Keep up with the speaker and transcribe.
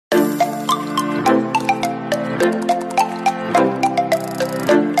അതായത്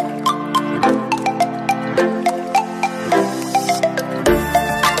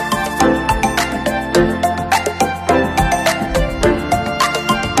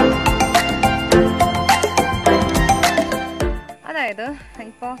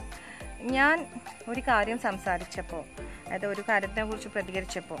ഇപ്പോൾ ഞാൻ ഒരു കാര്യം സംസാരിച്ചപ്പോൾ, അതായത് ഒരു കാര്യത്തിനെക്കുറിച്ച്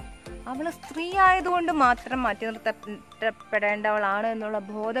പ്രതികരിച്ചപ്പോൾ, അവൾ സ്ത്രീ ആയതുകൊണ്ട് മാത്രം മാറ്റി നിർത്തപ്പെടേണ്ടവളാണ് എന്നുള്ള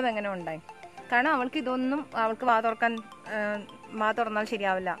ബോധം എങ്ങനെ ഉണ്ടായി? കാരണം അവൾക്ക് ഇതൊന്നും, അവൾക്ക് വാ തുറന്നാൽ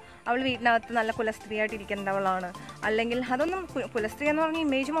ശരിയാവില്ല. അവൾ വീട്ടിനകത്ത് നല്ല കുലസ്ത്രീ ആയിട്ട് ഇരിക്കേണ്ടവളാണ്. അല്ലെങ്കിൽ അതൊന്നും, കുലസ്ത്രീ എന്ന് പറഞ്ഞ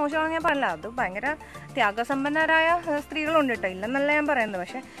ഇമേജ് മോശമാണെന്ന് ഞാൻ പറയില്ല. അത് ഭയങ്കര ത്യാഗസമ്പന്നരായ സ്ത്രീകളുണ്ട് കേട്ടോ, ഇല്ലെന്നല്ല ഞാൻ പറയുന്നത്.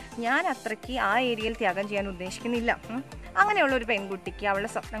 പക്ഷെ ഞാൻ അത്രയ്ക്ക് ആ ഏരിയയിൽ ത്യാഗം ചെയ്യാൻ ഉദ്ദേശിക്കുന്നില്ല. അങ്ങനെയുള്ള ഒരു പെൺകുട്ടിക്ക് അവളുടെ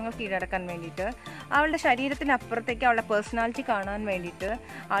സ്വപ്നങ്ങൾ കീഴടക്കാൻ വേണ്ടിയിട്ട്, അവളുടെ ശരീരത്തിനപ്പുറത്തേക്ക് അവളുടെ പേഴ്സണാലിറ്റി കാണാൻ വേണ്ടിയിട്ട്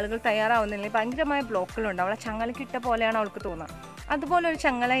ആളുകൾ തയ്യാറാവുന്നില്ലെങ്കിൽ ഭയങ്കരമായ ബ്ലോക്കുകളുണ്ട്. അവളെ ചങ്ങലക്കിട്ട പോലെയാണ് അവൾക്ക് തോന്നുക. അതുപോലെ ഒരു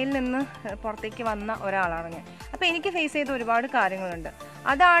ചങ്ങലയിൽ നിന്ന് പുറത്തേക്ക് വന്ന ഒരാളാണ് ഞാൻ. അപ്പോൾ എനിക്ക് ഫേസ് ചെയ്ത ഒരുപാട് കാര്യങ്ങളുണ്ട്.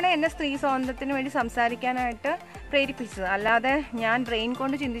 അതാണ് എന്നെ സ്ത്രീ സ്വാതന്ത്ര്യത്തിന് വേണ്ടി സംസാരിക്കാനായിട്ട് പ്രേരിപ്പിച്ചത്. അല്ലാതെ ഞാൻ ബ്രെയിൻ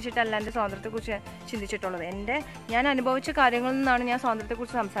കൊണ്ട് ചിന്തിച്ചിട്ടല്ല എൻ്റെ സ്വാതന്ത്ര്യത്തെക്കുറിച്ച് ചിന്തിച്ചിട്ടുള്ളത്. ഞാൻ അനുഭവിച്ച കാര്യങ്ങളിൽ നിന്നാണ് ഞാൻ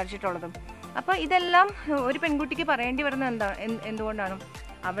സ്വാതന്ത്ര്യത്തെക്കുറിച്ച് സംസാരിച്ചിട്ടുള്ളത്. അപ്പോൾ ഇതെല്ലാം ഒരു പെൺകുട്ടിക്ക് പറയേണ്ടി വരുന്നത് എന്തുകൊണ്ടാണ്?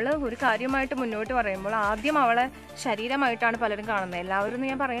 അവൾ ഒരു കാര്യമായിട്ട് മുന്നോട്ട് പറയുമ്പോൾ ആദ്യം അവളെ ശരീരമായിട്ടാണ് പലരും കാണുന്നത്. എല്ലാവരും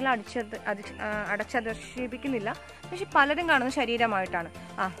ഞാൻ പറയില്ല, അടച്ചധിക്ഷേപിക്കുന്നില്ല. പക്ഷെ പലരും കാണുന്നത് ശരീരമായിട്ടാണ്.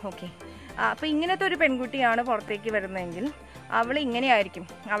 ഓക്കെ. അപ്പോൾ ഇങ്ങനത്തെ ഒരു പെൺകുട്ടിയാണ് പുറത്തേക്ക് വരുന്നതെങ്കിൽ അവൾ ഇങ്ങനെയായിരിക്കും,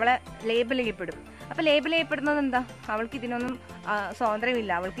 അവളെ ലേബൽ ചെയ്യപ്പെടും. അപ്പോൾ ലേബൽ ചെയ്യപ്പെടുന്നത് എന്താ? അവൾക്ക് ഇതിനൊന്നും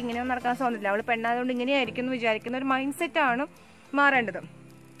സ്വാതന്ത്ര്യമില്ല, അവൾക്ക് ഇങ്ങനെയൊന്നും നടക്കാൻ സ്വാതന്ത്ര്യമില്ല, അവൾ പെണ്ണായതുകൊണ്ട് ഇങ്ങനെയായിരിക്കും എന്ന് വിചാരിക്കുന്ന ഒരു മൈൻഡ് സെറ്റാണ് മാറേണ്ടത്.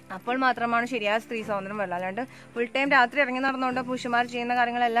 അപ്പോൾ മാത്രമാണ് ശരിയായ സ്ത്രീ സ്വാതന്ത്ര്യം വരുള്ളൂ. അല്ലാണ്ട് ഫുൾ ടൈം രാത്രി ഇറങ്ങി നടന്നുകൊണ്ട് പുരുഷന്മാർ ചെയ്യുന്ന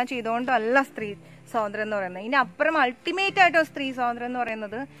കാര്യങ്ങളെല്ലാം ചെയ്തുകൊണ്ടും അല്ല സ്ത്രീ സ്വാതന്ത്ര്യം എന്ന് പറയുന്നത്. ഇതിനപ്പുറം അൾട്ടിമേറ്റ് ആയിട്ടോ സ്ത്രീ സ്വാതന്ത്ര്യം എന്ന്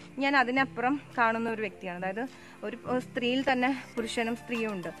പറയുന്നത് ഞാൻ അതിനപ്പുറം കാണുന്ന ഒരു വ്യക്തിയാണ്. അതായത് ഒരു സ്ത്രീയിൽ തന്നെ പുരുഷനും സ്ത്രീയും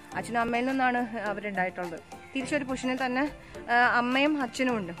ഉണ്ട്. അച്ഛനും അമ്മയിൽ നിന്നാണ് അവരുണ്ടായിട്ടുള്ളത്. തിരിച്ചൊരു പുരുഷനിൽ തന്നെ അമ്മയും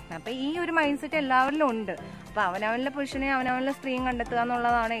അച്ഛനും ഉണ്ട്. അപ്പം ഈ ഒരു മൈൻഡ് സെറ്റ് എല്ലാവരിലും ഉണ്ട്. അപ്പോൾ അവനവനിലെ പുരുഷനെ അവനവനിലെ സ്ത്രീയും കണ്ടെത്തുക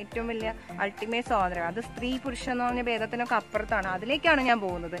എന്നുള്ളതാണ് ഏറ്റവും വലിയ അൾട്ടിമേറ്റ് സ്വാതന്ത്ര്യം. അത് സ്ത്രീ പുരുഷൻ എന്ന് പറഞ്ഞ ഭേദത്തിനൊക്കെ അപ്പുറത്താണ്. അതിലേക്കാണ് ഞാൻ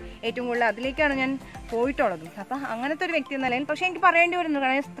പോകുന്നത്. ഏറ്റവും കൂടുതൽ അതിലേക്കാണ് ഞാൻ പോയിട്ടുള്ളത്. അപ്പം അങ്ങനത്തെ ഒരു വ്യക്തി എന്നല്ല. പക്ഷേ എനിക്ക് പറയേണ്ടി വരുന്നത്,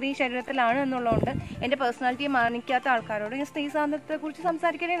 കാരണം സ്ത്രീ ശരീരത്തിലാണ് എന്നുള്ളതുകൊണ്ട് എൻ്റെ പേഴ്സണാലിറ്റിയെ മാനിക്കാത്ത ആൾക്കാരോട് ഞാൻ സ്ത്രീ സ്വാതന്ത്ര്യത്തെക്കുറിച്ച്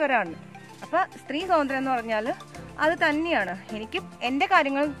സംസാരിക്കേണ്ടി വരാറുണ്ട്. അപ്പോൾ സ്ത്രീ സ്വാതന്ത്ര്യം എന്ന് പറഞ്ഞാൽ അത് തന്നെയാണ്. എനിക്ക് എൻ്റെ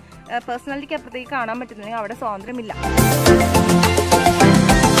കാര്യങ്ങൾ പേഴ്സണാലിറ്റിക്ക് അപ്പുറത്തേക്ക് കാണാൻ പറ്റുന്നില്ലെങ്കിൽ അവിടെ സ്വാതന്ത്ര്യമില്ല.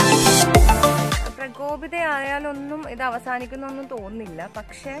 പ്രകോപിതയായാലൊന്നും ഇത് അവസാനിക്കുന്നൊന്നും തോന്നുന്നില്ല.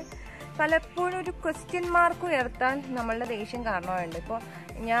 പക്ഷേ പലപ്പോഴും ഒരു ക്വസ്റ്റ്യൻ മാർക്ക് ഉയർത്താൻ നമ്മളുടെ ദേഷ്യം കാരണമായുണ്ട്. ഇപ്പോൾ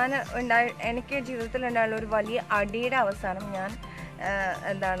എനിക്ക് ജീവിതത്തിൽ ഉണ്ടായുള്ള ഒരു വലിയ അടിയുടെ അവസാനം ഞാൻ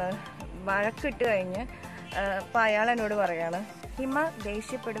വഴക്കിട്ട് കഴിഞ്ഞ് അപ്പോൾ അയാൾ എന്നോട് പറയാണ്, ഹിമ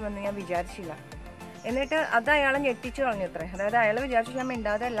ദേഷ്യപ്പെടുമെന്ന് ഞാൻ വിചാരിച്ചില്ല. എന്നിട്ട് അത് അയാളെ ഞെട്ടിച്ചു കളഞ്ഞത്രേ. അതായത് അയാൾ വിചാരിച്ചു ഞാൻ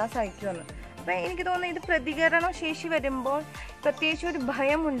മിണ്ടാതെ എല്ലാം സഹിക്കുമെന്ന്. അപ്പം എനിക്ക് തോന്നുന്നു ഇത് പ്രതികരണ ശേഷി വരുമ്പോൾ പ്രത്യേകിച്ച് ഒരു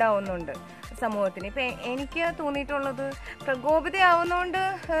ഭയം ഉണ്ടാവുന്നുണ്ട് സമൂഹത്തിന്. ഇപ്പം എനിക്ക് തോന്നിയിട്ടുള്ളത് പ്രകോപിതയാവുന്നതുകൊണ്ട്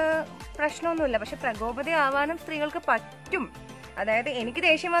പ്രശ്നമൊന്നുമില്ല. പക്ഷെ പ്രകോപിതയാവാനും സ്ത്രീകൾക്ക് പറ്റും. അതായത് എനിക്ക്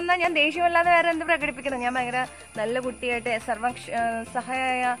ദേഷ്യം വന്നാൽ ഞാൻ ദേഷ്യമല്ലാതെ വേറെ എന്ത് പ്രകടിപ്പിക്കുന്നത്? ഞാൻ ഭയങ്കര നല്ല കുട്ടിയായിട്ട്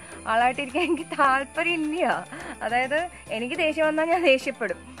സഹായ ആളായിട്ടിരിക്കാൻ എനിക്ക് താല്പര്യമില്ല. അതായത് എനിക്ക് ദേഷ്യം വന്നാൽ ഞാൻ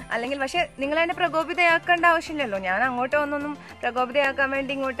ദേഷ്യപ്പെടും. അല്ലെങ്കിൽ പക്ഷെ നിങ്ങളെന്നെ പ്രകോപിതയാക്കേണ്ട ആവശ്യമില്ലല്ലോ. ഞാൻ അങ്ങോട്ട് വന്നൊന്നും പ്രകോപിതയാക്കാൻ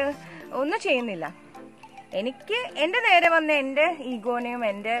വേണ്ടി ഇങ്ങോട്ട് ഒന്നും ചെയ്യുന്നില്ല. എനിക്ക് എൻ്റെ നേരെ വന്ന് എൻ്റെ ഈഗോനെയും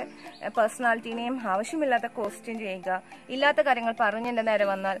എൻ്റെ പേഴ്സണാലിറ്റീനെയും ആവശ്യമില്ലാത്ത ക്വസ്റ്റ്യൻ ചെയ്യുക, ഇല്ലാത്ത കാര്യങ്ങൾ പറഞ്ഞ് എൻ്റെ നേരെ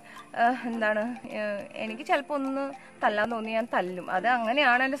വന്നാൽ എനിക്ക് ചിലപ്പോൾ ഒന്ന് തല്ലാൻ തോന്നി ഞാൻ തല്ലും. അത്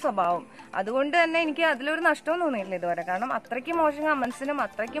അങ്ങനെയാണ് എൻ്റെ സ്വഭാവം. അതുകൊണ്ട് തന്നെ എനിക്ക് അതിലൊരു നഷ്ടവും തോന്നിയില്ല ഇതുവരെ. കാരണം അത്രയ്ക്ക് മോശം കമൻസിനും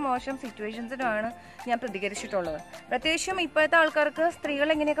അത്രയ്ക്ക് മോശം സിറ്റുവേഷൻസിനുമാണ് ഞാൻ പ്രതികരിച്ചിട്ടുള്ളത്. പ്രത്യേകിച്ചും ഇപ്പോഴത്തെ ആൾക്കാർക്ക് സ്ത്രീകൾ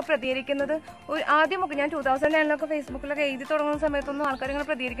എങ്ങനെയൊക്കെ പ്രതികരിക്കുന്നത് ആദ്യമൊക്കെ ഞാൻ 2009 ഫേസ്ബുക്കിലൊക്കെ എഴുതി തുടങ്ങുന്ന സമയത്തൊന്നും ആൾക്കാർ ഇങ്ങനെ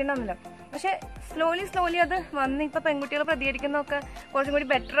പ്രതികരിക്കണമെന്നില്ല. പക്ഷെ സ്ലോലി അത് വന്ന് ഇപ്പൊ പെൺകുട്ടികൾ പ്രതികരിക്കുന്നതൊക്കെ കുറച്ചും കൂടി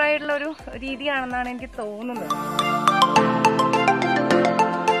ബെറ്റർ ആയിട്ടുള്ള ഒരു രീതിയാണെന്നാണ് എനിക്ക് തോന്നുന്നത്.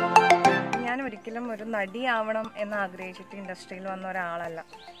 ഞാൻ ഒരിക്കലും ഒരു നടിയാവണം എന്ന് ആഗ്രഹിച്ചിട്ട് ഇൻഡസ്ട്രിയിൽ വന്ന ഒരാളല്ല.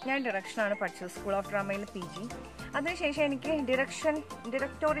 ഞാൻ ഡിറക്ഷനാണ് പഠിച്ചത്, സ്കൂൾ ഓഫ് ഡ്രാമയിൽ PG. അതിനുശേഷം എനിക്ക്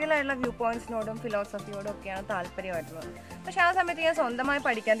ഡിറക്ടോറിയലായിട്ടുള്ള വ്യൂ പോയിന്റ്സിനോടും ഫിലോസഫിയോടും ഒക്കെയാണ് താല്പര്യമായിട്ടുള്ളത്. പക്ഷെ ആ സമയത്ത് ഞാൻ സ്വന്തമായി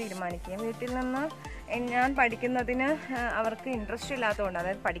പഠിക്കാൻ തീരുമാനിക്കുകയും വീട്ടിൽ നിന്ന് ഞാൻ പഠിക്കുന്നതിന് അവർക്ക് ഇൻട്രസ്റ്റ് ഇല്ലാത്തതുകൊണ്ട്,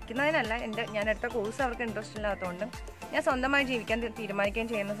 അതായത് പഠിക്കുന്നതിനല്ല, ഞാൻ എടുത്ത കോഴ്സ് അവർക്ക് ഇൻട്രസ്റ്റ് ഇല്ലാത്തതുകൊണ്ട് ഞാൻ സ്വന്തമായി ജീവിക്കാൻ തീരുമാനിക്കുകയും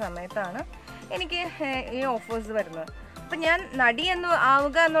ചെയ്യുന്ന സമയത്താണ് എനിക്ക് ഈ ഓഫേഴ്സ് വരുന്നത്. അപ്പം ഞാൻ നടി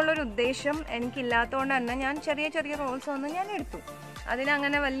ആവുക എന്നുള്ളൊരു ഉദ്ദേശം എനിക്കില്ലാത്തതുകൊണ്ട് തന്നെ ഞാൻ ചെറിയ റോൾസ് വന്ന് ഞാൻ എടുത്തു.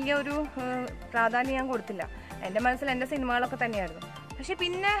 അതിനങ്ങനെ വലിയൊരു പ്രാധാന്യം ഞാൻ കൊടുത്തില്ല. എൻ്റെ മനസ്സിൽ എൻ്റെ സിനിമകളൊക്കെ തന്നെയായിരുന്നു. പക്ഷെ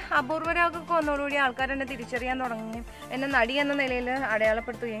പിന്നെ അപൂർവരാഗമൊക്കെ വന്നതോടുകൂടി ആൾക്കാർ എന്നെ തിരിച്ചറിയാൻ തുടങ്ങുകയും എന്നെ നടി എന്ന നിലയിൽ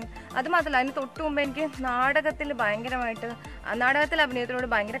അടയാളപ്പെടുത്തുകയും, അതുമാത്രമല്ല അതിന് തൊട്ട് മുമ്പ് എനിക്ക് നാടകത്തിൽ അഭിനയത്തിനോട്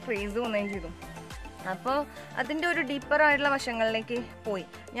ഭയങ്കര ക്രേസ് തോന്നുകയും ചെയ്തു. അപ്പോൾ അതിൻ്റെ ഒരു ഡീപ്പറായിട്ടുള്ള വശങ്ങളിലേക്ക് പോയി.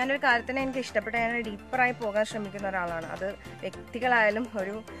 ഞാനൊരു കാര്യത്തിനെ എനിക്ക് ഇഷ്ടപ്പെട്ട ഞാൻ ഡീപ്പറായി പോകാൻ ശ്രമിക്കുന്ന ഒരാളാണ്. അത് വ്യക്തികളായാലും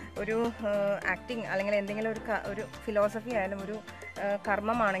ഒരു ആക്ടിങ് അല്ലെങ്കിൽ എന്തെങ്കിലും ഒരു ഫിലോസഫി ആയാലും ഒരു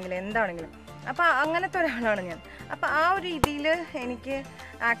കർമ്മമാണെങ്കിലും എന്താണെങ്കിലും. അപ്പോൾ അങ്ങനത്തെ ഒരാളാണ് ഞാൻ. അപ്പോൾ ആ ഒരു രീതിയിൽ എനിക്ക്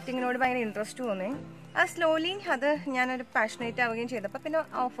ആക്ടിങ്ങിനോട് ഭയങ്കര ഇൻട്രസ്റ്റ് തോന്നി. അത് സ്ലോലി അത് ഞാനൊരു പാഷനേറ്റ് ആവുകയും ചെയ്തപ്പോൾ പിന്നെ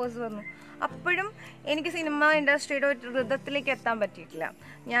ഓഫേഴ്സ് വന്നു. അപ്പോഴും എനിക്ക് സിനിമ ഇൻഡസ്ട്രിയുടെ ഒരു ഋതത്തിലേക്ക് എത്താൻ പറ്റിയിട്ടില്ല.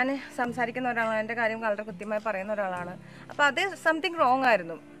 ഞാൻ സംസാരിക്കുന്ന ഒരാളാണ്, എൻ്റെ കാര്യം വളരെ കൃത്യമായി പറയുന്ന ഒരാളാണ്. അപ്പോൾ അത് സംതിങ് റോങ്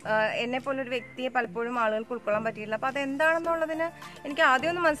ആയിരുന്നു. എന്നെപ്പോലൊരു വ്യക്തിയെ പലപ്പോഴും ആളുകൾക്ക് ഉൾക്കൊള്ളാൻ പറ്റിയില്ല. അപ്പോൾ അതെന്താണെന്നുള്ളതിന് എനിക്ക്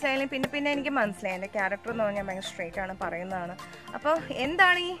ആദ്യമൊന്നും മനസ്സിലായില്ല. പിന്നെ എനിക്ക് മനസ്സിലായി. എൻ്റെ ക്യാരക്ടർ എന്ന് പറഞ്ഞാൽ ഭയങ്കര സ്ട്രെയിറ്റ് ആണ്, പറയുന്നതാണ്. അപ്പോൾ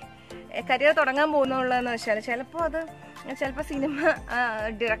എന്താണ് ഈ കരിയർ തുടങ്ങാൻ പോകുന്നുള്ളതെന്ന് വെച്ചാൽ ചിലപ്പോൾ സിനിമ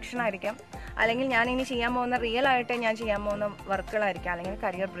ഡിറക്ഷൻ ആയിരിക്കാം, അല്ലെങ്കിൽ ഞാൻ ഇനി ചെയ്യാൻ പോകുന്ന റിയൽ ആയിട്ട് ഞാൻ ചെയ്യാൻ പോകുന്ന വർക്കുകളായിരിക്കാം, അല്ലെങ്കിൽ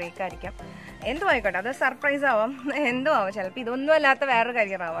കരിയർ ബ്രേക്ക് ആയിരിക്കാം, എന്തോ ആയിക്കോട്ടെ. അത് സർപ്രൈസ് ആവാം, എന്തോ ആവാം. ചിലപ്പോൾ ഇതൊന്നും അല്ലാത്ത വേറൊരു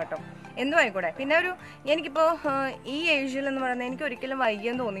കരിയർ ആവാം കേട്ടോ, എന്തോ ആയിക്കോട്ടെ. പിന്നെ എനിക്കിപ്പോൾ ഈ ഏജിൽ എന്ന് പറയുന്നത് എനിക്ക് ഒരിക്കലും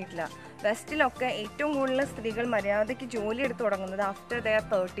വൈകിയെന്ന് തോന്നിയിട്ടില്ല. വെസ്റ്റിലൊക്കെ ഏറ്റവും കൂടുതൽ സ്ത്രീകൾ മര്യാദയ്ക്ക് ജോലി എടുത്ത് തുടങ്ങുന്നത് ആഫ്റ്റർ ദെയർ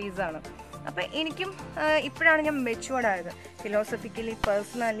 30s ആണ്. അപ്പം എനിക്കും ഇപ്പോഴാണ് ഞാൻ മെച്യൂർഡ് ആയത്. ഫിലോസഫിക്കലി,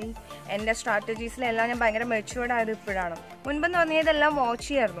 പേഴ്സണലി, എൻ്റെ സ്ട്രാറ്റജീസിലെല്ലാം ഞാൻ ഭയങ്കര മെച്യൂർഡ് ആയത് ഇപ്പോഴാണ്. മുൻപെന്ന് പറഞ്ഞാൽ ഇതെല്ലാം വാച്ച്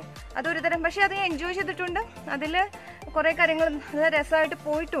ചെയ്യായിരുന്നു. അതൊരു തരം, പക്ഷേ അത് ഞാൻ എൻജോയ് ചെയ്തിട്ടുണ്ട്. അതിൽ കുറേ കാര്യങ്ങൾ നല്ല രസമായിട്ട്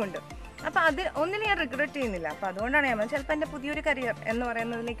പോയിട്ടുമുണ്ട്. അപ്പം ഒന്നിനും ഞാൻ റിഗ്രറ്റ് ചെയ്യുന്നില്ല. അപ്പം അതുകൊണ്ടാണ് ഞാൻ ചിലപ്പോൾ എൻ്റെ പുതിയൊരു കരിയർ എന്ന്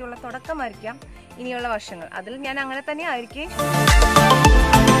പറയുന്നതിലേക്കുള്ള തുടക്കമായിരിക്കാം ഇനിയുള്ള വർഷങ്ങൾ. അതിൽ ഞാൻ അങ്ങനെ തന്നെ ആയിരിക്കും.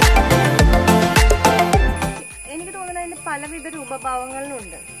 എനിക്ക് തോന്നുന്നത് അതിന് പലവിധ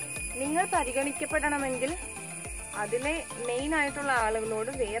രൂപഭാവങ്ങളിലുണ്ട്. നിങ്ങൾ പരിഗണിക്കപ്പെടണമെങ്കിൽ അതിലെ മെയിൻ ആയിട്ടുള്ള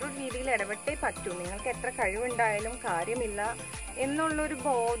ആളുകളോട് വേറൊരു രീതിയിൽ ഇടപെട്ടേ പറ്റൂ. നിങ്ങൾക്ക് എത്ര കഴിവുണ്ടായാലും കാര്യമില്ല എന്നുള്ളൊരു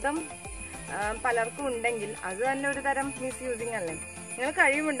ബോധം പലർക്കും ഉണ്ടെങ്കിൽ അത് തന്നെ ഒരു തരം മിസ്യൂസിങ് അല്ലേ. നിങ്ങൾ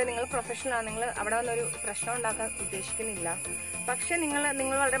കഴിവുണ്ട്, നിങ്ങൾ പ്രൊഫഷണലാണ്, നിങ്ങൾ അവിടെ വന്നൊരു പ്രശ്നം ഉണ്ടാക്കാൻ ഉദ്ദേശിക്കുന്നില്ല. പക്ഷെ നിങ്ങൾ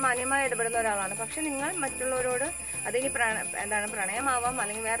വളരെ മാന്യമായി ഇടപെടുന്ന ഒരാളാണ്. പക്ഷെ നിങ്ങൾ മറ്റുള്ളവരോട് അതിനി പ്രണയമാവാം,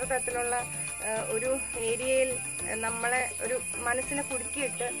 അല്ലെങ്കിൽ വേറെ തരത്തിലുള്ള ഒരു ഏരിയയിൽ നമ്മളെ ഒരു മനസ്സിനെ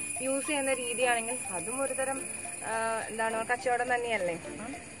കുടുക്കിയിട്ട് യൂസ് ചെയ്യുന്ന രീതിയാണെങ്കിൽ അതും ഒരു തരം കച്ചവടം തന്നെയല്ലേ.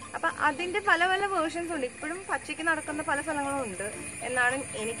 അപ്പം അതിൻ്റെ പല വേർഷൻസ് ഉണ്ട്. ഇപ്പോഴും പച്ചയ്ക്ക് നടക്കുന്ന പല സ്ഥലങ്ങളും ഉണ്ട് എന്നാണ്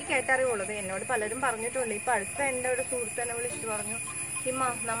എനിക്ക് കേട്ടറിവുള്ളത്. എന്നോട് പലരും പറഞ്ഞിട്ടുണ്ട്. ഇപ്പം അടുത്ത എൻ്റെ ഒരു സുഹൃത്ത് എന്നെ വിളിച്ചിട്ട് പറഞ്ഞു, ഹിമ,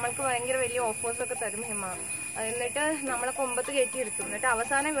 നമ്മൾക്ക് ഭയങ്കര വലിയ ഓഫേഴ്സൊക്കെ തരും ഹിമ, എന്നിട്ട് നമ്മളെ കൊമ്പത്ത് കയറ്റിയിരുത്തും, എന്നിട്ട്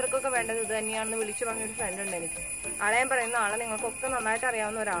അവസാനം ഇവർക്കൊക്കെ വേണ്ടത് ഇത് തന്നെയാണെന്ന് വിളിച്ചു പറഞ്ഞൊരു ഫ്രണ്ട് ഉണ്ട് എനിക്ക്. ആളെ ഞാൻ പറയുന്ന ആളെ നിങ്ങൾക്കൊക്കെ നന്നായിട്ട്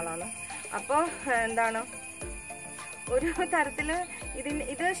അറിയാവുന്ന ഒരാളാണ്. അപ്പോൾ ഒരു തരത്തിൽ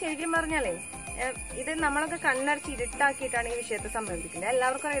ഇത് ശരിക്കും പറഞ്ഞാലേ ഇത് നമ്മളൊക്കെ കണ്ണടച്ച് ഇരുട്ടാക്കിയിട്ടാണ് ഈ വിഷയത്തെ സംബന്ധിക്കുന്നത്.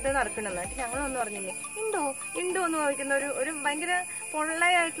 എല്ലാവർക്കും ഇത് നടക്കണമെന്നായിട്ട് ഞങ്ങളൊന്നും പറഞ്ഞില്ലേ. ഉണ്ടോ എന്ന് ചോദിക്കുന്ന ഒരു ഭയങ്കര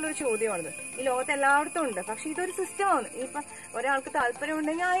പൊള്ളയായിട്ടുള്ളൊരു ചോദ്യമാണിത്. ഈ ലോകത്ത് എല്ലായിടത്തും ഉണ്ട്. പക്ഷെ ഇതൊരു സിസ്റ്റമാണ്. ഇപ്പം ഒരാൾക്ക് താല്പര്യം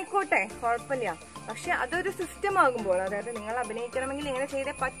ഉണ്ടെങ്കിൽ ആയിക്കോട്ടെ, കുഴപ്പമില്ല. പക്ഷെ അതൊരു സിസ്റ്റം ആകുമ്പോൾ, അതായത് നിങ്ങൾ അഭിനയിക്കണമെങ്കിൽ ഇങ്ങനെ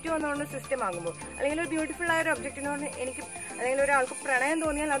ചെയ്തേ പറ്റുമോ എന്നുള്ള സിസ്റ്റം ആകുമ്പോൾ, അല്ലെങ്കിൽ ഒരു ബ്യൂട്ടിഫുൾ ആയ ഒരു ഒബ്ജക്റ്റിനോട് അല്ലെങ്കിൽ ഒരാൾക്ക് പ്രണയം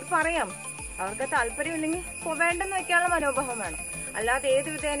തോന്നിയാൽ അത് പറയാം. അവർക്ക് താല്പര്യമില്ലെങ്കിൽ വേണ്ടെന്ന് വെക്കാനുള്ള മനോഭാവം വേണം. അല്ലാതെ ഏത്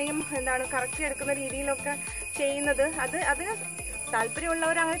വിധേനയും കറക്റ്റ് എടുക്കുന്ന രീതിയിലൊക്കെ ചെയ്യുന്നത് അതിന്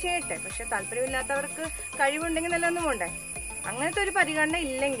താല്പര്യമുള്ളവർ അങ്ങനെ ചെയ്യട്ടെ. പക്ഷെ താല്പര്യമില്ലാത്തവർക്ക് കഴിവുണ്ടെങ്കിൽ നല്ലൊന്നും വേണ്ടേ. അങ്ങനത്തെ ഒരു പരിഗണന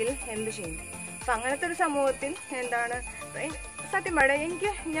ഇല്ലെങ്കിൽ എന്ത് ചെയ്യും? അപ്പൊ അങ്ങനത്തെ ഒരു സമൂഹത്തിൽ സത്യം പറയാം,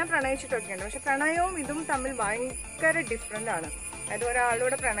 ഞാൻ പ്രണയിച്ചിട്ടൊക്കെയുണ്ട്. പക്ഷെ പ്രണയവും ഇതും തമ്മിൽ ഭയങ്കര ഡിഫറെന്റ് ആണ്. അതായത്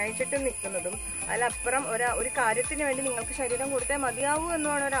ഒരാളോട് പ്രണയിച്ചിട്ട് നിൽക്കുന്നതും അതിലപ്പുറം ഒരു കാര്യത്തിന് വേണ്ടി നിങ്ങൾക്ക് ശരീരം കൊടുത്തേ മതിയാവൂ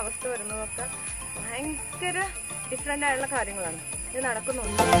എന്നാണ് ഒരു അവസ്ഥ വരുന്നതൊക്കെ ഭയങ്കര ഡിഫറെന്റ് ആയിട്ടുള്ള കാര്യങ്ങളാണ്. ഇത്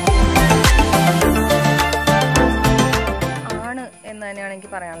നടക്കുന്നുണ്ട് ആണ് എന്ന് തന്നെയാണ് എനിക്ക്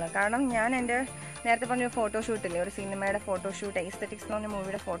പറയാനുള്ളത്. കാരണം ഞാൻ എൻ്റെ നേരത്തെ പറഞ്ഞ ഫോട്ടോഷൂട്ടില്ലേ, ഒരു സിനിമയുടെ ഫോട്ടോഷൂട്ട്, എസ്തെറ്റിക്സ് എന്ന് പറഞ്ഞ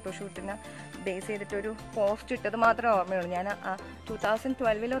മൂവിയുടെ ഫോട്ടോഷൂട്ടിനെ ബേസ് ചെയ്തിട്ടൊരു പോസ്റ്റ് ഇട്ടത് മാത്രമേ ഓർമ്മയുള്ളൂ. ഞാൻ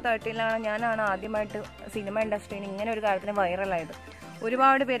 2012 or 2013 ഞാനാണ് ആദ്യമായിട്ട് സിനിമ ഇൻഡസ്ട്രിയിൽ ഇങ്ങനെ ഒരു കാര്യത്തിന് വൈറലായത്.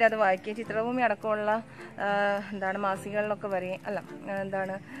 ഒരുപാട് പേര് അത് വായിക്കുകയും ചിത്രഭൂമി അടക്കമുള്ള മാസികകളിലൊക്കെ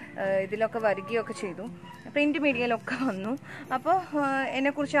ഇതിലൊക്കെ വരികയൊക്കെ ചെയ്തു. പ്രിന്റ് മീഡിയയിലൊക്കെ വന്നു. അപ്പോൾ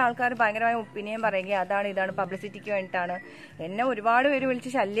എന്നെക്കുറിച്ച് ആൾക്കാർ ഭയങ്കരമായ ഒപ്പീനിയൻ പറയുകയും ഇതാണ് പബ്ലിസിറ്റിക്ക് വേണ്ടിയിട്ടാണ്. എന്നെ ഒരുപാട് പേര് വിളിച്ച്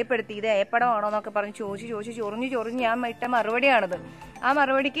ശല്യപ്പെടുത്തി, ഇത് ഏപ്പടമാണോ എന്നൊക്കെ പറഞ്ഞ് ചൊറിഞ്ഞ് ഞാൻ ഇട്ട മറുപടിയാണത്. ആ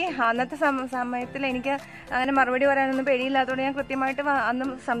മറുപടിക്ക് അന്നത്തെ സമയത്തിൽ എനിക്ക് അങ്ങനെ മറുപടി പറയാനൊന്നും പേടിയില്ലാത്തതുകൊണ്ട് ഞാൻ കൃത്യമായിട്ട് അന്ന്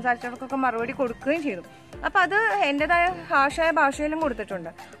സംസാരിച്ചവർക്കൊക്കെ മറുപടി കൊടുക്കുകയും ചെയ്തു. അപ്പം അത് എൻ്റെതായ ഹാഷായ ഭാഷയിലും കൊടുത്തിട്ടുണ്ട്.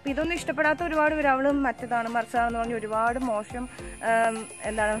 അപ്പം ഇതൊന്നും ഇഷ്ടപ്പെടാത്ത ഒരുപാട് പേര് അവളും മറിച്ചതാണെന്ന് പറഞ്ഞ് ഒരുപാട് മോശം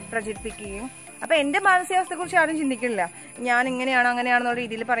പ്രചരിപ്പിക്കുകയും, അപ്പം എൻ്റെ മാനസികാവസ്ഥയെക്കുറിച്ച് ആരും ചിന്തിക്കില്ല. ഞാൻ ഇങ്ങനെയാണോ അങ്ങനെയാണെന്നുള്ള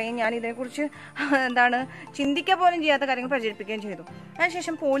രീതിയിൽ പറയും. ഞാൻ ഇതിനെക്കുറിച്ച് ചിന്തിക്കാൻ പോലും ചെയ്യാത്ത കാര്യങ്ങൾ പ്രചരിപ്പിക്കുകയും ചെയ്തു.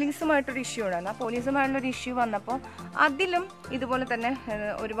 അതിനുശേഷം പോലീസുമായിട്ടൊരു ഇഷ്യൂ ഉണ്ടായിരുന്നു. ആ പോലീസുമായിട്ടുള്ളൊരു ഇഷ്യൂ വന്നപ്പോൾ അതിലും ഇതുപോലെ തന്നെ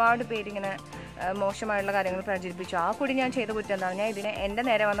ഒരുപാട് പേരിങ്ങനെ മോശമായിട്ടുള്ള കാര്യങ്ങൾ പ്രചരിപ്പിച്ചു. ആ കൂടി ഞാൻ ചെയ്ത കുറ്റം എന്താണ്, ഞാൻ എൻ്റെ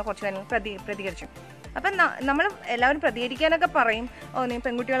നേരെ വന്ന കുറച്ച് കാര്യങ്ങൾ പ്രതികരിച്ചു. അപ്പം നമ്മൾ എല്ലാവരും പ്രതികരിക്കാനൊക്കെ പറയും, നീ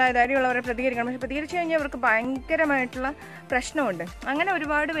പെൺകുട്ടികളായ ധൈര്യമുള്ളവരെ പ്രതികരിക്കണം. പക്ഷെ പ്രതികരിച്ചു കഴിഞ്ഞാൽ അവർക്ക് ഭയങ്കരമായിട്ടുള്ള പ്രശ്നമുണ്ട്. അങ്ങനെ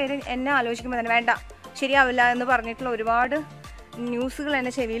ഒരുപാട് പേര് എന്നെ ആലോചിക്കുമ്പോൾ തന്നെ വേണ്ട, ശരിയാവില്ല എന്ന് പറഞ്ഞിട്ടുള്ള ഒരുപാട് ന്യൂസുകൾ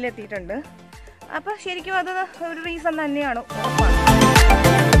എന്നെ ചെവിയിലെത്തിയിട്ടുണ്ട്. അപ്പോൾ ശരിക്കും അത് ഒരു റീസൺ തന്നെയാണ്.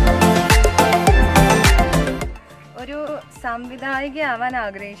 ഒരു സംവിധായികയാവാൻ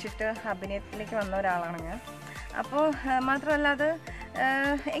ആഗ്രഹിച്ചിട്ട് അഭിനയത്തിലേക്ക് വന്ന ഒരാളാണ് ഞാൻ. അപ്പോൾ മാത്രമല്ല അത്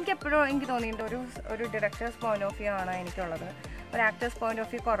എനിക്കെപ്പോഴും എനിക്ക് തോന്നിയിട്ടുണ്ട് ഒരു ഡയറക്ടേഴ്സ് പോയിന്റ് ഓഫ് വ്യൂ ആണ് എനിക്കുള്ളത്. ഒരു ആക്ടേഴ്സ് പോയിന്റ്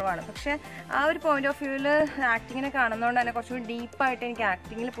ഓഫ് വ്യൂ കുറവാണ്. പക്ഷേ ആ ഒരു പോയിന്റ് ഓഫ് വ്യൂവിൽ ആക്ടിങ്ങിനെ കാണുന്നതുകൊണ്ട് തന്നെ കുറച്ചുകൂടി ഡീപ്പായിട്ട് എനിക്ക്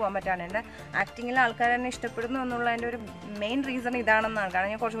ആക്ടിങ്ങിൽ പോകാൻ പറ്റാണ്. എൻ്റെ ആക്ടിങ്ങിൽ ആൾക്കാർ എന്നെ ഇഷ്ടപ്പെടുന്നു എന്നുള്ളതിൻ്റെ ഒരു മെയിൻ റീസൺ ഇതാണെന്നാണ്.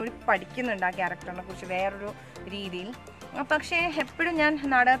 കാരണം ഞാൻ കുറച്ചുകൂടി പഠിക്കുന്നുണ്ട് ആ ക്യാരക്ടറിനെ കുറിച്ച് വേറൊരു രീതിയിൽ. പക്ഷേ എപ്പോഴും ഞാൻ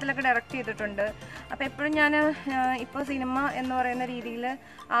നാടകത്തിലൊക്കെ ഡയറക്റ്റ് ചെയ്തിട്ടുണ്ട്. അപ്പോൾ എപ്പോഴും ഞാൻ ഇപ്പോൾ സിനിമ എന്ന് പറയുന്ന രീതിയിൽ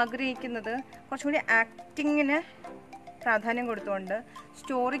ആഗ്രഹിക്കുന്നത് കുറച്ചുകൂടി ആക്ടിങ്ങിന് പ്രാധാന്യം കൊടുത്തുകൊണ്ട്,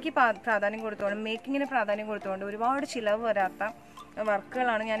 സ്റ്റോറിക്ക് പ്രാധാന്യം കൊടുത്തുകൊണ്ട്, മേക്കിങ്ങിന് പ്രാധാന്യം കൊടുത്തുകൊണ്ട് ഒരുപാട് ചിലവ് വരാത്ത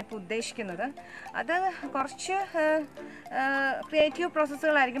വർക്കുകളാണ് ഞാനിപ്പോൾ ഉദ്ദേശിക്കുന്നത്. അത് കുറച്ച് ക്രിയേറ്റീവ്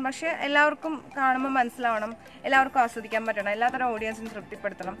പ്രോസസ്സുകളായിരിക്കും. പക്ഷേ എല്ലാവർക്കും കാണുമ്പോൾ മനസ്സിലാവണം, എല്ലാവർക്കും ആസ്വദിക്കാൻ പറ്റണം, എല്ലാത്തരം ഓഡിയൻസിനും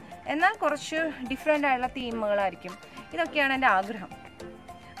തൃപ്തിപ്പെടുത്തണം. എന്നാൽ കുറച്ച് ഡിഫറെൻ്റ് ആയിട്ടുള്ള തീമുകളായിരിക്കും. ഇതൊക്കെയാണ് എൻ്റെ ആഗ്രഹം.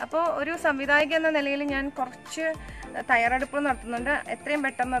 അപ്പോൾ ഒരു സംവിധായക എന്ന നിലയിൽ ഞാൻ കുറച്ച് തയ്യാറെടുപ്പ് നടത്തുന്നുണ്ട്. എത്രയും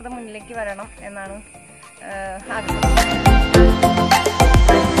പെട്ടെന്ന് അത് മുന്നിലേക്ക് വരണം എന്നാണ് ആഗ്രഹം.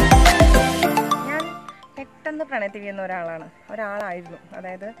 ഞാൻ പെട്ടെന്ന് പ്രണയത്തിൽ വീഴുന്ന ഒരാളായിരുന്നു.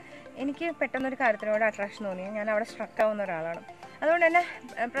 അതായത് എനിക്ക് പെട്ടെന്നൊരു കാര്യത്തിനോട് അട്രാക്ഷൻ തോന്നി ഞാൻ അവിടെ സ്ട്രക്ക് ആവുന്ന ഒരാളാണ്. അതുകൊണ്ട് തന്നെ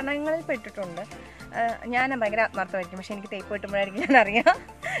പ്രണയങ്ങളിൽ പെട്ടിട്ടുണ്ട്. ഞാൻ ഭയങ്കര ആത്മാർത്ഥമായിരിക്കും. പക്ഷെ എനിക്ക് തേപ്പ് കിട്ടുമ്പോഴായിരിക്കും ഞാൻ അറിയാം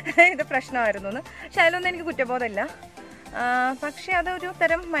ഇത് പ്രശ്നമായിരുന്നു എന്ന്. പക്ഷെ അതിലൊന്നും എനിക്ക് കുറ്റബോധമില്ല. പക്ഷേ അതൊരു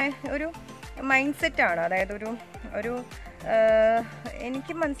തരം ഒരു മൈൻഡ് സെറ്റാണ്. അതായത് ഒരു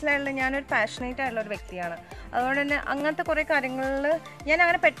എനിക്ക് മനസ്സിലായുള്ളത് ഞാനൊരു പാഷനേറ്റ് ആയിട്ടുള്ള ഒരു വ്യക്തിയാണ്. അതുകൊണ്ട് തന്നെ അങ്ങനത്തെ കുറേ കാര്യങ്ങളിൽ ഞാൻ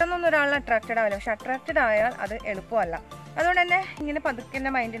അങ്ങനെ പെട്ടെന്നൊന്നും ഒരാളെ അട്രാക്റ്റഡ് ആവില്ല. പക്ഷെ അട്രാക്റ്റഡ് ആയാൽ അത് എളുപ്പമല്ല. അതുകൊണ്ട് തന്നെ ഇങ്ങനെ പതുക്കെ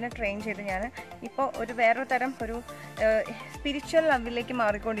എൻ്റെ മൈൻഡിനെ ട്രെയിൻ ചെയ്ത് ഞാൻ ഇപ്പോൾ വേറൊരു തരം ഒരു സ്പിരിച്വൽ ലവിലേക്ക്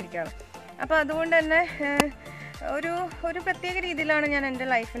മാറിക്കൊണ്ടിരിക്കുകയാണ്. അപ്പോൾ അതുകൊണ്ട് തന്നെ ഒരു പ്രത്യേക രീതിയിലാണ് ഞാൻ എൻ്റെ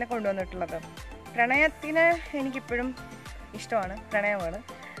ലൈഫിനെ കൊണ്ടുവന്നിട്ടുള്ളത്. പ്രണയത്തിന് എനിക്കിപ്പോഴും ഇഷ്ടമാണ്, പ്രണയമാണ്.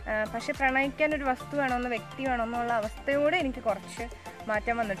 പക്ഷെ പ്രണയിക്കാൻ ഒരു വസ്തു വേണമെന്ന്, വ്യക്തി വേണമെന്നുള്ള അവസ്ഥയോടെ എനിക്ക് കുറച്ച്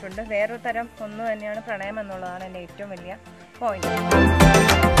മാറ്റം വന്നിട്ടുണ്ട്. വേറൊരു തരം ഒന്ന് തന്നെയാണ് പ്രണയം എന്നുള്ളതാണ് എൻ്റെ ഏറ്റവും വലിയ പോയിന്റ്.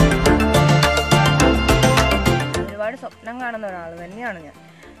 ഒരുപാട് സ്വപ്നം കാണുന്ന ഒരാൾ തന്നെയാണ് ഞാൻ.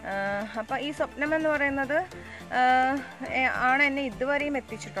 അപ്പോൾ ഈ സ്വപ്നം എന്ന് പറയുന്നത് ആണ് എന്നെ ഇതുവരെയും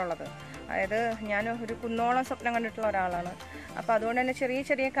എത്തിച്ചിട്ടുള്ളത്. അതായത് ഞാൻ ഒരു കുന്നോളം സ്വപ്നം കണ്ടിട്ടുള്ള ഒരാളാണ്. അപ്പോൾ അതുകൊണ്ട് തന്നെ ചെറിയ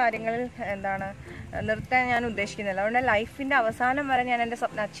ചെറിയ കാര്യങ്ങളിൽ നിർത്താൻ ഞാൻ ഉദ്ദേശിക്കുന്നില്ല. അതുകൊണ്ട് ലൈഫിൻ്റെ അവസാനം വരെ ഞാൻ എൻ്റെ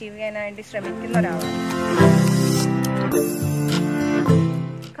സ്വപ്നം അച്ചീവ് ചെയ്യാനായിട്ട് ശ്രമിക്കുന്ന ഒരാളാണ്.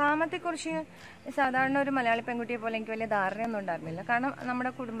 കാമത്തെക്കുറിച്ച് സാധാരണ ഒരു മലയാളി പെൺകുട്ടിയെ പോലെ എനിക്ക് വലിയ ധാരണയൊന്നും ഉണ്ടായിരുന്നില്ല. കാരണം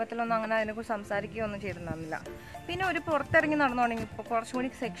നമ്മുടെ കുടുംബത്തിലൊന്നും അങ്ങനെ അതിനെക്കുറിച്ച് സംസാരിക്കുകയൊന്നും ചെയ്തിട്ടുണ്ടായിരുന്നില്ല. പിന്നെ ഒരു പുറത്തിറങ്ങി നടന്നു തുടങ്ങിയപ്പോൾ കുറച്ചും കൂടി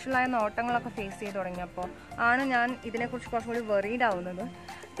സെക്ഷുവലായ നോട്ടങ്ങളൊക്കെ ഫേസ് ചെയ്ത് തുടങ്ങിയപ്പോൾ ആണ് ഞാൻ ഇതിനെക്കുറിച്ച് കുറച്ചും കൂടി വെറീഡ് ആവുന്നത്.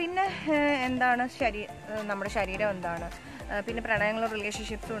 പിന്നെ നമ്മുടെ ശരീരം എന്താണ്, പിന്നെ പ്രണയങ്ങളും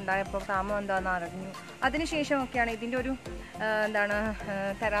റിലേഷൻഷിപ്സും ഉണ്ടായപ്പോൾ കാമം എന്താണെന്ന് അറിഞ്ഞു. അതിനുശേഷമൊക്കെയാണ് ഇതിൻ്റെ ഒരു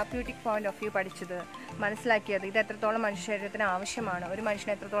തെറാപ്യൂട്ടിക് പോയിന്റ് ഓഫ് വ്യൂ പഠിച്ചത്, മനസ്സിലാക്കിയത്. ഇത് എത്രത്തോളം മനുഷ്യ ശരീരത്തിന് ആവശ്യമാണ്, ഒരു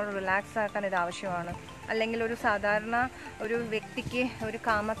മനുഷ്യനെ എത്രത്തോളം റിലാക്സ് ആക്കാൻ ഇത് ആവശ്യമാണ്, അല്ലെങ്കിൽ ഒരു സാധാരണ ഒരു വ്യക്തിക്ക് ഒരു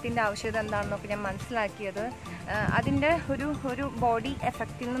കാമത്തിൻ്റെ ആവശ്യകത എന്താണെന്നൊക്കെ ഞാൻ മനസ്സിലാക്കിയത് അതിൻ്റെ ഒരു ബോഡി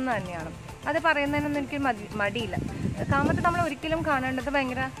എഫക്റ്റിൽ നിന്ന് തന്നെയാണ്. അത് പറയുന്നതിനൊന്നും എനിക്ക് മടിയില്ല. കാമത്തെ നമ്മൾ ഒരിക്കലും കാണേണ്ടത്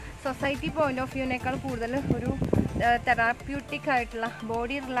ഭയങ്കര സൊസൈറ്റി പോയിന്റ് ഓഫ് വ്യൂവിനേക്കാൾ കൂടുതൽ ഒരു തെറാപ്യൂട്ടിക് ആയിട്ടുള്ള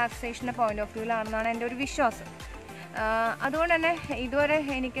ബോഡി റിലാക്സേഷൻ്റെ പോയിന്റ് ഓഫ് വ്യൂവിലാണെന്നാണ് എൻ്റെ ഒരു വിശ്വാസം. അതുകൊണ്ട് തന്നെ ഇതുവരെ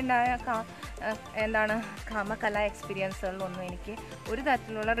എനിക്കുണ്ടായ കാമകല എക്സ്പീരിയൻസുകളിലൊന്നും എനിക്ക് ഒരു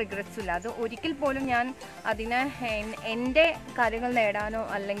തരത്തിലുള്ള റിഗ്രറ്റ്സും ഇല്ല. അത് ഒരിക്കൽ പോലും ഞാൻ അതിനെ എൻ്റെ കാര്യങ്ങൾ നേടാനോ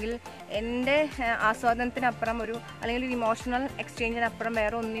അല്ലെങ്കിൽ എൻ്റെ ആസ്വാദനത്തിനപ്പുറം അല്ലെങ്കിൽ ഒരു ഇമോഷണൽ എക്സ്ചേഞ്ചിനപ്പുറം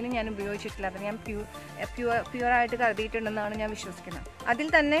വേറെ ഒന്നിനും ഞാൻ ഉപയോഗിച്ചിട്ടില്ല. അത് ഞാൻ പ്യുവറായിട്ട് കരുതിയിട്ടുണ്ടെന്നാണ് ഞാൻ വിശ്വസിക്കുന്നത്. അതിൽ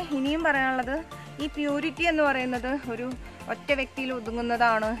തന്നെ ഇനിയും പറയാനുള്ളത്, ഈ പ്യൂരിറ്റി എന്ന് പറയുന്നത് ഒരു ഒറ്റ വ്യക്തിയിൽ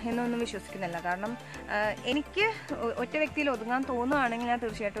ഒതുങ്ങുന്നതാണ് എന്നൊന്നും വിശ്വസിക്കുന്നില്ല. കാരണം എനിക്ക് ഒറ്റ വ്യക്തിയിൽ ഒതുങ്ങാൻ തോന്നുകയാണെങ്കിൽ ഞാൻ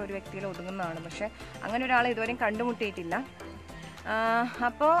തീർച്ചയായിട്ടും ഒരു വ്യക്തിയിൽ ഒതുങ്ങുന്നതാണ്. പക്ഷെ അങ്ങനെ ഒരാളെ ഇതുവരെയും കണ്ടുമുട്ടിയിട്ടില്ല.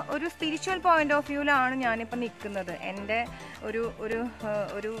 അപ്പോൾ ഒരു സ്പിരിച്വൽ പോയിന്റ് ഓഫ് വ്യൂവിലാണ് ഞാനിപ്പോൾ നിൽക്കുന്നത്. എൻ്റെ ഒരു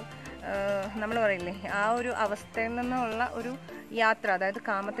നമ്മൾ പറയില്ലേ, ആ ഒരു അവസ്ഥയിൽ നിന്നുള്ള ഒരു യാത്ര, അതായത്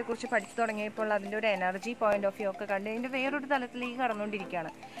കാമത്തെക്കുറിച്ച് പഠിച്ചു തുടങ്ങിയപ്പോൾ അതിൻ്റെ ഒരു എനർജി പോയിന്റ് ഓഫ് വ്യൂ ഒക്കെ കണ്ട് അതിൻ്റെ വേറൊരു തലത്തിലേക്ക്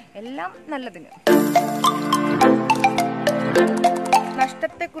കടന്നുകൊണ്ടിരിക്കുകയാണ്. എല്ലാം നല്ലതിന്.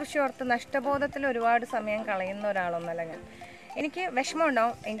 നഷ്ടത്തെക്കുറിച്ച് ഓർത്ത് നഷ്ടബോധത്തിൽ ഒരുപാട് സമയം കളയുന്ന ഒരാളൊന്നല്ല ഞാൻ. എനിക്ക് വിഷമം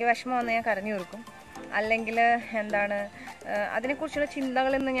ഉണ്ടാവും. എനിക്ക് വിഷമം വന്ന് ഞാൻ കരഞ്ഞു തീർക്കും. അല്ലെങ്കിൽ അതിനെക്കുറിച്ചുള്ള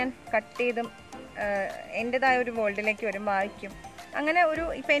ചിന്തകളിൽ നിന്ന് ഞാൻ കട്ട് ചെയ്തും എൻ്റെതായ ഒരു വേൾഡിലേക്ക് വരും, വായിക്കും. അങ്ങനെ ഒരു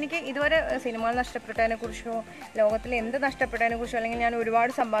ഇപ്പം എനിക്ക് ഇതുവരെ സിനിമകൾ നഷ്ടപ്പെട്ടതിനെ കുറിച്ചോ ലോകത്തിൽ എന്ത് നഷ്ടപ്പെട്ടതിനെ കുറിച്ചോ അല്ലെങ്കിൽ ഞാൻ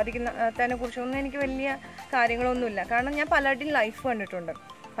ഒരുപാട് സമ്പാദിക്കുന്നതിനെ കുറിച്ചോ ഒന്നും എനിക്ക് വലിയ കാര്യങ്ങളൊന്നുമില്ല. കാരണം ഞാൻ പലരുടെയും ലൈഫ് കണ്ടിട്ടുണ്ട്.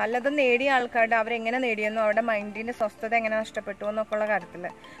 പലതും നേടിയ ആൾക്കാരുടെ അവരെങ്ങനെ നേടിയെന്നോ അവരുടെ മൈൻഡിൻ്റെ സ്വസ്ഥത എങ്ങനെ നഷ്ടപ്പെട്ടു എന്നൊക്കെ ഉള്ള കാര്യത്തിൽ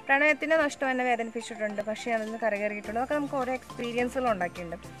പ്രണയത്തിൻ്റെ നഷ്ടം എന്നെ വേദനിപ്പിച്ചിട്ടുണ്ട്. പക്ഷേ അതിൽ നിന്ന് കരകയറിയിട്ടുണ്ട്. അതൊക്കെ നമുക്ക് ഓരോ എക്സ്പീരിയൻസുകൾ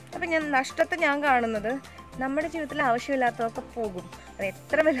ഉണ്ടാക്കിയിട്ടുണ്ട്. അപ്പം നഷ്ടത്തെ ഞാൻ കാണുന്നത് നമ്മുടെ ജീവിതത്തിൽ ആവശ്യമില്ലാത്തതൊക്കെ പോകും. അത്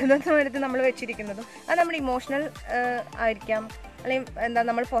എത്ര വലുതെന്ന് എടുത്ത് നമ്മൾ വെച്ചിരിക്കുന്നതും അത് നമ്മുടെ ഇമോഷണൽ ആയിരിക്കാം, അല്ലെങ്കിൽ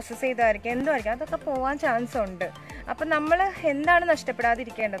നമ്മൾ പ്രോസസ്സ് ചെയ്തായിരിക്കാം, എന്തോ ആയിരിക്കാം, അതൊക്കെ പോകാൻ ചാൻസ് ഉണ്ട്. അപ്പം നമ്മൾ എന്താണ്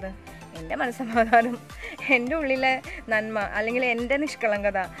നഷ്ടപ്പെടാതിരിക്കേണ്ടത്? എൻ്റെ മനസ്സമാധാനം, എൻ്റെ ഉള്ളിലെ നന്മ, അല്ലെങ്കിൽ എൻ്റെ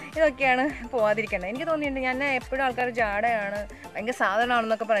നിഷ്കളങ്കത, ഇതൊക്കെയാണ് പോകാതിരിക്കേണ്ടത്. എനിക്ക് തോന്നിയിട്ടുണ്ട് ഞാൻ എപ്പോഴും ആൾക്കാർ ജാടയാണ്, ഭയങ്കര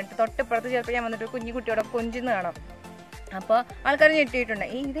സാധനമാണെന്നൊക്കെ പറഞ്ഞിട്ട് തൊട്ടിപ്പുറത്ത് ചിലപ്പോൾ ഞാൻ വന്നിട്ട് കുഞ്ഞു കുട്ടിയോടെ കൊഞ്ചിന്ന് കാണാം. അപ്പോൾ ആൾക്കാർ ഞെട്ടിയിട്ടുണ്ട്,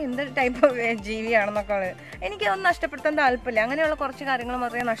 ഇത് എന്ത് ടൈപ്പ് ഓഫ് ജീവിയാണെന്നൊക്കെ ഉള്ളത്. എനിക്കതൊന്നും നഷ്ടപ്പെടുത്താൻ താല്പര്യമില്ല. അങ്ങനെയുള്ള കുറച്ച് കാര്യങ്ങൾ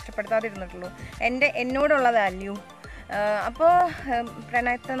മാത്രമേ നഷ്ടപ്പെടുത്താതിരുന്നിട്ടുള്ളൂ. എന്നോടുള്ള വാല്യൂ. അപ്പോൾ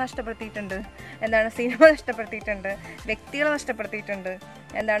പ്രണയത്തെ നഷ്ടപ്പെടുത്തിയിട്ടുണ്ട്, സിനിമ നഷ്ടപ്പെടുത്തിയിട്ടുണ്ട്, വ്യക്തികളെ നഷ്ടപ്പെടുത്തിയിട്ടുണ്ട്,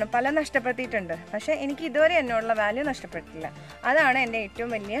 പല നഷ്ടപ്പെടുത്തിയിട്ടുണ്ട്. പക്ഷേ എനിക്ക് ഇതുവരെ എന്നോടുള്ള വാല്യൂ നഷ്ടപ്പെട്ടിട്ടില്ല. അതാണ് എൻ്റെ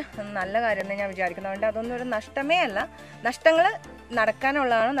ഏറ്റവും വലിയ നല്ല കാര്യം എന്ന് ഞാൻ വിചാരിക്കുന്നത്. അതുകൊണ്ട് അതൊന്നും ഒരു നഷ്ടമേ അല്ല. നഷ്ടങ്ങൾ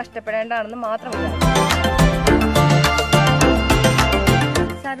നടക്കാനുള്ളതാണ്, നഷ്ടപ്പെടേണ്ടതാണെന്ന് മാത്രമല്ല.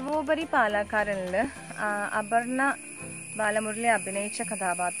 സർവോപരി പാലക്കാരനിൽ അപർണ ബാലമുരളി അഭിനയിച്ച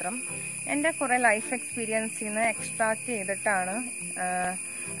കഥാപാത്രം എൻ്റെ കുറേ ലൈഫ് എക്സ്പീരിയൻസിൽ നിന്ന് എക്സ്ട്രാക്ട് ചെയ്തിട്ടാണ്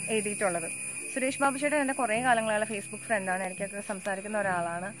എഴുതിയിട്ടുള്ളത്. സുരേഷ് ബാബു ചേട്ടൻ എൻ്റെ കുറേ കാലങ്ങളായ ഫേസ്ബുക്ക് ഫ്രണ്ടാണ്, എനിക്കൊക്കെ സംസാരിക്കുന്ന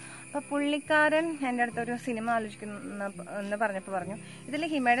ഒരാളാണ്. അപ്പോൾ പുള്ളിക്കാരൻ എൻ്റെ അടുത്തൊരു സിനിമ ആലോചിക്കുന്ന പറഞ്ഞപ്പോൾ പറഞ്ഞു, ഇതിൽ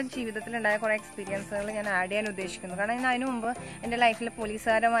ഹിമയുടെ ജീവിതത്തിലുണ്ടായ കുറേ എക്സ്പീരിയൻസുകൾ ഞാൻ ആഡ് ചെയ്യാൻ ഉദ്ദേശിക്കുന്നു. കാരണം ഞാൻ അതിനു മുമ്പ് എൻ്റെ ലൈഫിൽ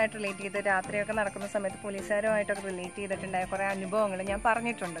പോലീസുകാരുമായിട്ട് റിലേറ്റ് ചെയ്ത് രാത്രിയൊക്കെ നടക്കുന്ന സമയത്ത് പോലീസുകാരുമായിട്ടൊക്കെ റിലേറ്റ് ചെയ്തിട്ടുണ്ടായ കുറേ അനുഭവങ്ങൾ ഞാൻ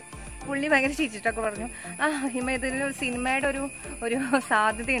പറഞ്ഞിട്ടുണ്ട്. പുള്ളി ഭയങ്കര ചിരിച്ചിട്ടൊക്കെ പറഞ്ഞു, ഹിമ ഇതിന് സിനിമയുടെ ഒരു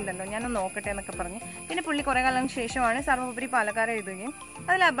സാധ്യതയുണ്ടല്ലോ, ഞാനൊന്ന് നോക്കട്ടെ എന്നൊക്കെ പറഞ്ഞു. പിന്നെ പുള്ളി കുറേ കാലം ശേഷമാണ് സർവോപരി പാലക്കാരൻ എഴുതുകയും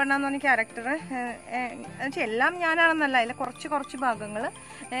അതിൽ അപർണ എന്ന് പറഞ്ഞ ക്യാരക്ടർ എല്ലാം ഞാനാണെന്നല്ല, അതിൽ കുറച്ച് ഭാഗങ്ങൾ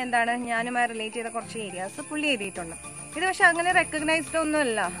ഞാനുമായി റിലേറ്റ് ചെയ്ത കുറച്ച് ഏരിയാസ് പുള്ളി എഴുതിയിട്ടുണ്ട്. ഇത് പക്ഷെ അങ്ങനെ റെക്കഗ്നൈസ്ഡ്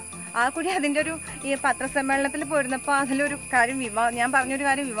ഒന്നുമല്ല. ആ കൂടി അതിൻ്റെ ഈ പത്രസമ്മേളനത്തിൽ പോയിരുന്നപ്പോൾ അതിലൊരു കാര്യം ഞാൻ പറഞ്ഞൊരു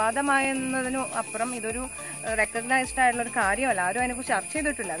കാര്യം വിവാദമായെന്നതിനും അപ്പുറം ഇതൊരു റെക്കഗ്നൈസ്ഡ് ആയിട്ടുള്ളൊരു കാര്യമല്ല. ആരും അതിനെക്കുറിച്ച് ചർച്ച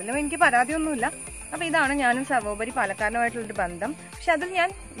ചെയ്തിട്ടില്ല. അതിലും എനിക്ക് പരാതിയൊന്നുമില്ല. അപ്പോൾ ഇതാണ് ഞാനും സർവോപരി പാലക്കാരനുമായിട്ടുള്ളൊരു ബന്ധം. പക്ഷെ അതിൽ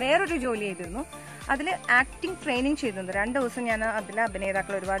ഞാൻ വേറൊരു ജോലി ചെയ്തിരുന്നു. അതിൽ ആക്ടിങ് ട്രെയിനിങ് ചെയ്തിരുന്നു. 2 ദിവസം ഞാൻ അതിലെ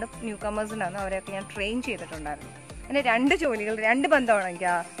അഭിനേതാക്കൾ ഒരുപാട് ന്യൂ കമേഴ്സ് ഉണ്ടായിരുന്നു, അവരെയൊക്കെ ഞാൻ ട്രെയിൻ ചെയ്തിട്ടുണ്ടായിരുന്നു. അങ്ങനെ 2 ജോലികൾ, 2 ബന്ധമാണ് എനിക്ക്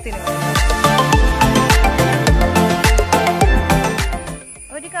ആ സിനിമ.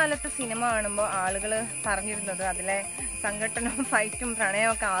 ഒരു കാലത്ത് സിനിമ കാണുമ്പോൾ ആളുകൾ പറഞ്ഞിരുന്നത് അതിലെ സംഘട്ടനവും ഫൈറ്റും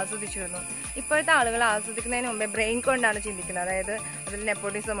പ്രണയമൊക്കെ ആസ്വദിച്ചിരുന്നു. ഇപ്പോഴത്തെ ആളുകൾ ആസ്വദിക്കുന്നതിന് മുമ്പേ ബ്രെയിൻ കൊണ്ടാണ് ചിന്തിക്കുന്നത്. അതായത് അതിൽ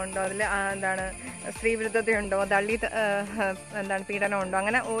നെപ്പോട്ടിസം ഉണ്ടോ, അതിൽ സ്ത്രീവിരുദ്ധതയുണ്ടോ, പീഡനമുണ്ടോ,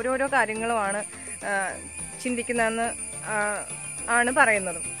 അങ്ങനെ ഓരോരോ കാര്യങ്ങളുമാണ് ചിന്തിക്കുന്നതെന്ന് ആണ്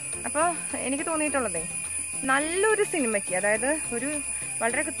പറയുന്നത്. അപ്പോൾ എനിക്ക് തോന്നിയിട്ടുള്ളതേ, നല്ലൊരു സിനിമയ്ക്ക്, അതായത് ഒരു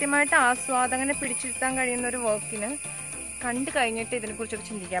വളരെ കൃത്യമായിട്ട് ആസ്വാദകനെ പിടിച്ചിരുത്താൻ കഴിയുന്ന ഒരു വർക്കിന് കണ്ടു കഴിഞ്ഞിട്ട് ഇതിനെക്കുറിച്ചൊക്കെ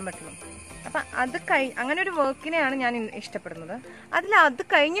ചിന്തിക്കാൻ പറ്റുള്ളൂ. അപ്പം അങ്ങനെ ഒരു വർക്കിനെയാണ് ഞാൻ ഇഷ്ടപ്പെടുന്നത്. അത്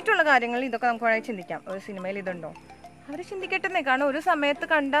കഴിഞ്ഞിട്ടുള്ള കാര്യങ്ങൾ ഇതൊക്കെ നമുക്ക് വേണമെങ്കിൽ ചിന്തിക്കാം. ഒരു സിനിമയിൽ ഇതുണ്ടോ, അവർ ചിന്തിക്കട്ടെന്നേ. കാരണം ഒരു സമയത്ത്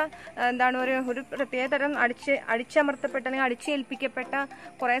കണ്ട ഒരു പ്രത്യേക തരം അടിച്ചമർത്തപ്പെട്ട അല്ലെങ്കിൽ അടിച്ചേൽപ്പിക്കപ്പെട്ട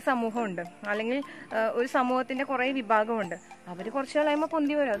കുറേ സമൂഹമുണ്ട്, അല്ലെങ്കിൽ ഒരു സമൂഹത്തിൻ്റെ കുറേ വിഭാഗമുണ്ട്. അവർ കുറച്ച് കഴിയുമ്പോൾ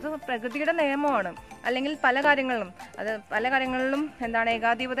പൊന്തി വരും. അത് പ്രകൃതിയുടെ നിയമമാണ്. അല്ലെങ്കിൽ പല കാര്യങ്ങളിലും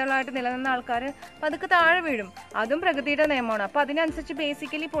ഏകാധിപതികളായിട്ട് നിലനിന്ന ആൾക്കാർ പതുക്കെ താഴെ വീഴും. അതും പ്രകൃതിയുടെ നിയമമാണ്. അപ്പോൾ അതിനനുസരിച്ച്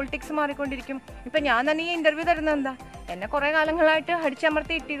ബേസിക്കലി പൊളിറ്റിക്സ് മാറിക്കൊണ്ടിരിക്കും. ഇപ്പം ഞാൻ തന്നെ ഈ ഇൻ്റർവ്യൂ തരുന്നത് എന്താ, എന്നെ കുറേ കാലങ്ങളായിട്ട്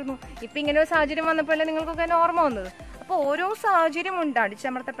അടിച്ചമർത്തി ഇട്ടിരുന്നു. ഇപ്പം ഇങ്ങനെ ഒരു സാഹചര്യം വന്നപ്പോഴല്ലേ നിങ്ങൾക്കൊക്കെ എന്നെ ഓർമ്മ വന്നത്. അപ്പോൾ ഓരോ സാഹചര്യമുണ്ട്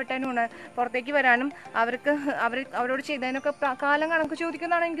അടിച്ചമർത്തപ്പെട്ടതിനുണ്ട് പുറത്തേക്ക് വരാനും. അവരോട് ചെയ്തതിനൊക്കെ കാലം കണക്ക്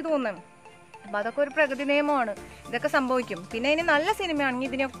ചോദിക്കുന്നതാണ് എനിക്ക് തോന്നുന്നത്. അപ്പം അതൊക്കെ ഒരു പ്രകൃതി നിയമമാണ്. ഇതൊക്കെ സംഭവിക്കും. പിന്നെ ഇനി നല്ല സിനിമയാണെങ്കിൽ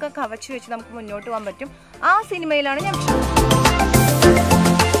ഇതിനൊക്കെ കവച്ചു വെച്ച് നമുക്ക് മുന്നോട്ട് പോകാൻ പറ്റും. ആ സിനിമയിലാണ് ഞാൻ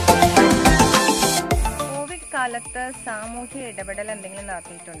കോവിഡ് കാലത്ത് സാമൂഹ്യ ഇടപെടൽ എന്തെങ്കിലും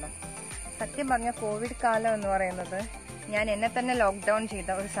നടത്തിയിട്ടുണ്ടോ? സത്യം പറഞ്ഞ കോവിഡ് കാലം എന്ന് പറയുന്നത് ഞാൻ എന്നെ തന്നെ ലോക്ക്ഡൗൺ ചെയ്ത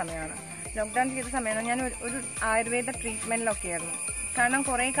ഒരു സമയമാണ്. ലോക്ക്ഡൗൺ ചെയ്ത സമയമാണ് ഞാൻ ഒരു ആയുർവേദ ട്രീറ്റ്മെൻറ്റിലൊക്കെ ആയിരുന്നു. കാരണം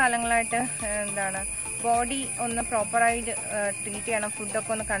കുറേ കാലങ്ങളായിട്ട് ബോഡി ഒന്ന് പ്രോപ്പറായിട്ട് ട്രീറ്റ് ചെയ്യണം,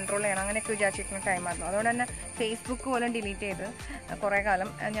 ഫുഡൊക്കെ ഒന്ന് കൺട്രോൾ ചെയ്യണം, അങ്ങനെയൊക്കെ വിചാരിച്ചിരിക്കുന്ന ടൈമായിരുന്നു. അതുകൊണ്ട് തന്നെ ഫേസ്ബുക്ക് പോലും ഡിലീറ്റ് ചെയ്ത് കുറേ കാലം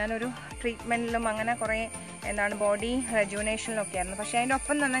ഞാനൊരു ട്രീറ്റ്മെൻറ്റിലും അങ്ങനെ കുറേ ബോഡി റെജുവിനേഷനിലൊക്കെ ആയിരുന്നു. പക്ഷേ അതിൻ്റെ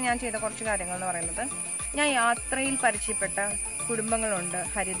ഒപ്പം തന്നെ ഞാൻ ചെയ്ത കുറച്ച് കാര്യങ്ങൾ എന്ന് പറയുന്നത്, ഞാൻ യാത്രയിൽ പരിചയപ്പെട്ട കുടുംബങ്ങളുണ്ട്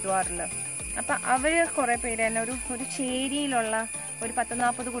ഹരിദ്വാറിൽ. അപ്പം അവർ കുറേ പേര് തന്നെ ഒരു ചേരിയിലുള്ള ഒരു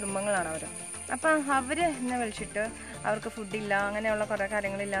 10-40 കുടുംബങ്ങളാണ് അവർ. അപ്പം അവർ എന്നെ വിളിച്ചിട്ട് അവർക്ക് ഫുഡില്ല, അങ്ങനെയുള്ള കുറേ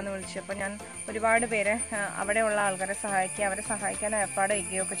കാര്യങ്ങളില്ല എന്ന് വിളിച്ചപ്പോൾ ഞാൻ ഒരുപാട് പേരെ അവിടെയുള്ള ആൾക്കാരെ അവരെ സഹായിക്കാൻ ഏർപ്പാട്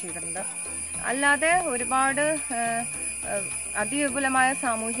ചെയ്യുകയൊക്കെ ചെയ്തിട്ടുണ്ട്. അല്ലാതെ ഒരുപാട് അതിവിപുലമായ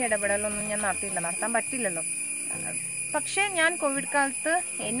സാമൂഹ്യ ഇടപെടലൊന്നും ഞാൻ നടത്താൻ പറ്റില്ലല്ലോ. പക്ഷെ ഞാൻ കോവിഡ് കാലത്ത്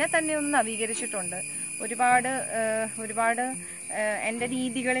എന്നെ തന്നെ ഒന്ന് നവീകരിച്ചിട്ടുണ്ട്. ഒരുപാട് എൻ്റെ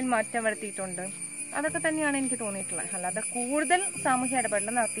രീതികളിൽ മാറ്റം വരുത്തിയിട്ടുണ്ട്. അതൊക്കെ തന്നെയാണ് എനിക്ക് തോന്നിയിട്ടുള്ളത്. അല്ലാതെ കൂടുതൽ സാമൂഹ്യ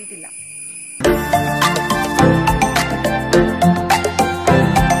ഇടപെടൽ നടത്തിയിട്ടില്ല.